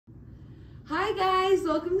Hi guys,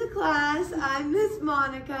 welcome to class. I'm Miss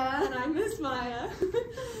Monica. And I'm Miss Maya.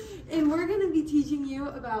 And we're going to be teaching you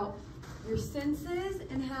about your senses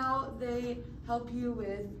and how they help you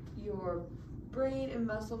with your brain and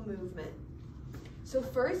muscle movement. So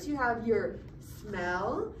first you have your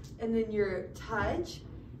smell, and then your touch,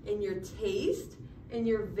 and your taste, and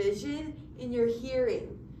your vision, and your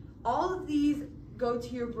hearing. All of these go to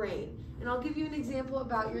your brain. And I'll give you an example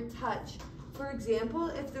about your touch. For example,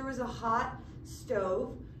 if there was a hot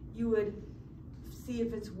stove, you would see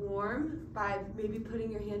if it's warm by maybe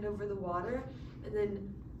putting your hand over the water, and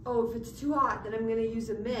then, oh, if it's too hot, then I'm gonna use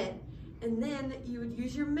a mitt. And then you would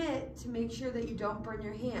use your mitt to make sure that you don't burn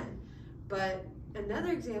your hand. But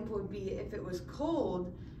another example would be if it was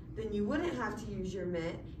cold, then you wouldn't have to use your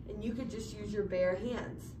mitt, and you could just use your bare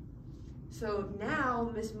hands. So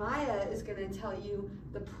now Miss Maya is gonna tell you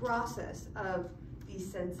the process of these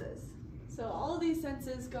senses. So all of these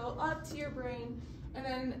senses go up to your brain, and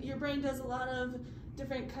then your brain does a lot of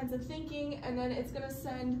different kinds of thinking, and then it's going to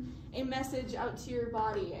send a message out to your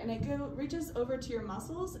body, and it reaches over to your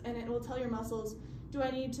muscles, and it will tell your muscles, do I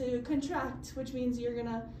need to contract, which means you're going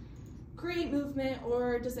to create movement,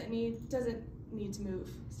 or doesn't need to move.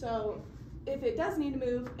 So if it does need to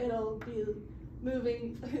move, it'll be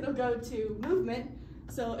moving, it'll go to movement.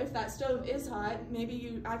 So if that stove is hot, maybe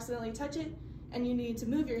you accidentally touch it, and you need to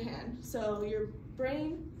move your hand. So your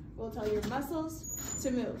brain will tell your muscles to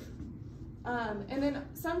move. And then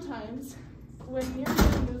sometimes when you're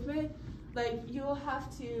doing movement, like you'll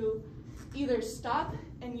have to either stop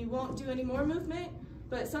and you won't do any more movement,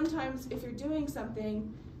 but sometimes if you're doing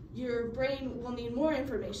something, your brain will need more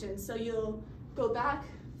information. So you'll go back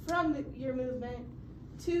from your movement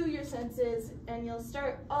to your senses, and you'll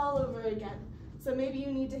start all over again. So maybe you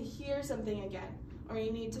need to hear something again, or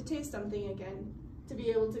you need to taste something again to be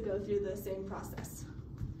able to go through the same process.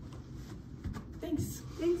 Thanks.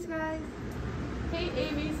 Thanks, guys. Hey,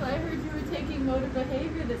 Aimee, so I heard you were taking motor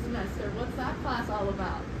behavior this semester. What's that class all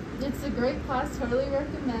about? It's a great class, totally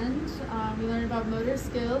recommend. We learn about motor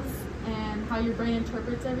skills and how your brain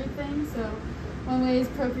interprets everything. So one way is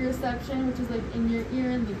proprioception, which is like in your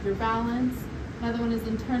ear and like your balance. Another one is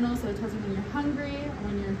internal, so it tells you when you're hungry or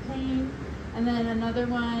when you're in pain. And then another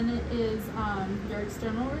one is your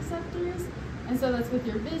external receptors. And so that's with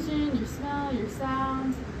your vision, your smell, your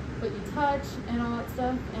sounds, what you touch, and all that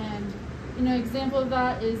stuff. And you know, example of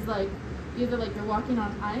that is like either like you're walking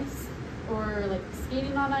on ice or like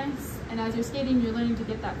skating on ice. And as you're skating, you're learning to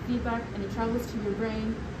get that feedback, and it travels to your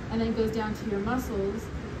brain and then goes down to your muscles.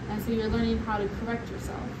 And so you're learning how to correct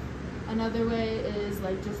yourself. Another way is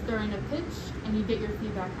like just throwing a pitch, and you get your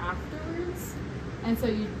feedback afterwards. And so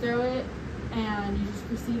you throw it, and you just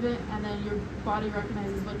perceive it, and then your body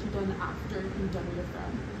recognizes what you've done after you've done your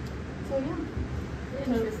throw. So yeah.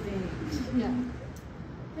 Interesting. Yeah.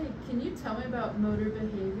 Hey, can you tell me about motor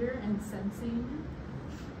behavior and sensing?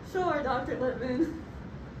 Sure, Dr. Lippman.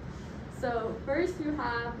 So first you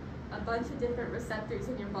have a bunch of different receptors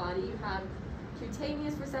in your body. You have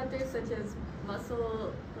cutaneous receptors such as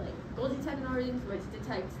muscle, like Golgi tendon organs, which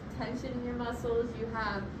detect tension in your muscles. You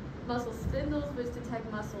have muscle spindles, which detect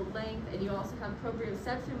muscle length, and you also have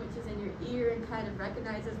proprioception, which is in your ear and kind of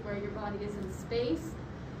recognizes where your body is in space.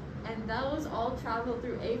 And those all travel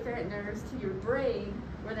through afferent nerves to your brain,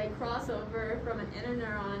 where they cross over from an inner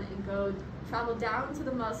neuron and travel down to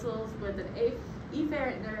the muscles with an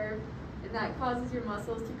efferent nerve, and that causes your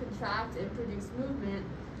muscles to contract and produce movement.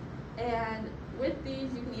 And with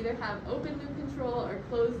these, you can either have open loop control or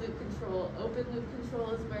closed loop control. Open loop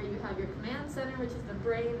control is where you have your command center, which is the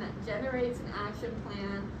brain that generates an action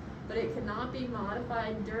plan, but it cannot be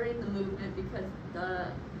modified during the movement because the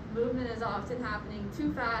movement is often happening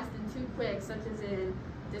too fast and too quick, such as in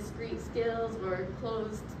discrete skills or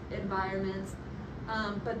closed environments.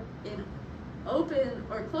 But in open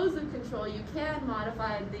or closed loop control, you can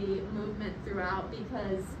modify the movement throughout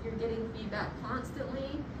because you're getting feedback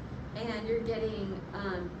constantly, and you're getting,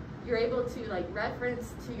 you're able to like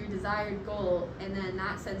reference to your desired goal, and then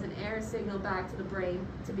that sends an error signal back to the brain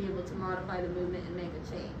to be able to modify the movement and make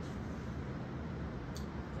a change.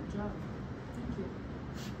 Good job.